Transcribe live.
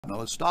Now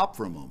let's stop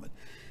for a moment.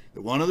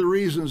 One of the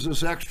reasons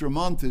this extra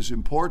month is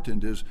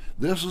important is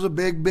this is a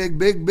big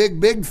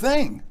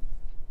thing.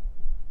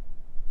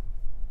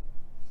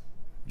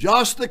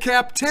 Just the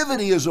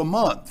captivity is a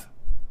month.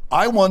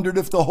 I wondered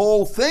if the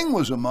whole thing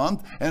was a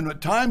month, and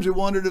at times I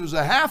wondered if it was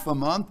a half a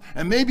month,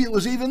 and maybe it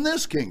was even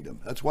this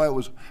kingdom. That's why it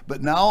was.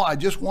 But now I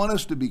just want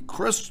us to be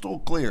crystal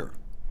clear.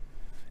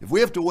 If we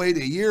have to wait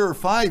a year or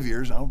 5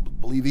 years, I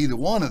don't believe either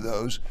one of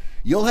those,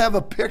 you'll have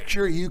a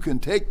picture you can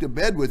take to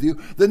bed with you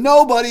that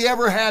nobody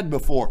ever had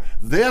before.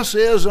 This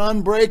is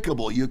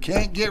unbreakable. You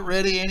can't get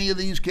rid of any of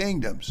these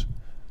kingdoms.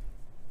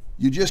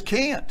 You just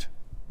can't.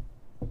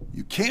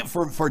 You can't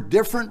for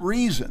different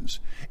reasons.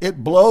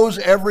 It blows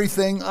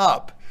everything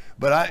up.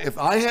 But if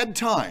I had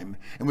time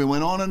and we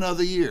went on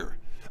another year,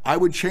 I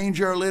would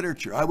change our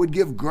literature. I would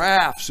give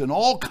graphs and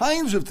all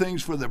kinds of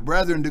things for the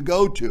brethren to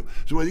go to.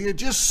 So you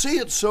just see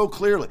it so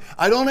clearly.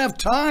 I don't have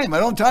time. I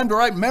don't have time to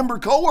write member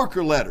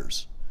coworker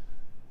letters.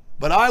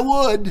 But I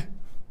would.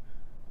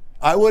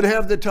 I would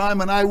have the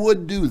time and I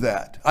would do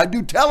that. I'd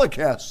do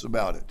telecasts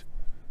about it.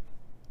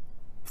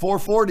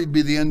 440 would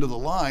be the end of the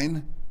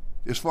line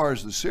as far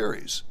as the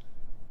series.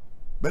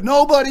 But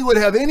nobody would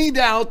have any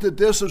doubt that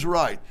this is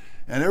right.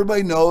 And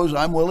everybody knows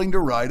I'm willing to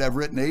write. I've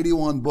written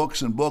 81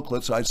 books and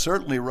booklets. I'd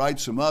certainly write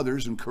some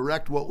others and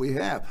correct what we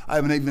have. I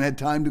haven't even had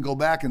time to go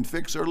back and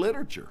fix our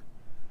literature.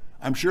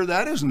 I'm sure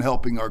that isn't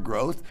helping our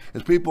growth.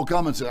 As people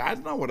come and say, I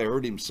don't know what I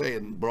heard him say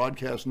in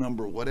broadcast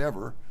number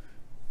whatever,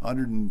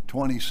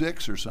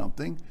 126 or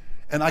something.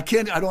 And I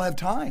don't have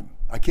time.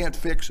 I can't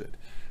fix it.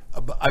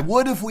 I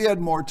would if we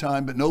had more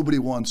time, but nobody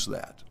wants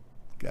that.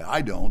 Okay,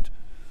 I don't.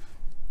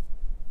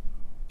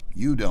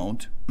 You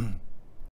don't.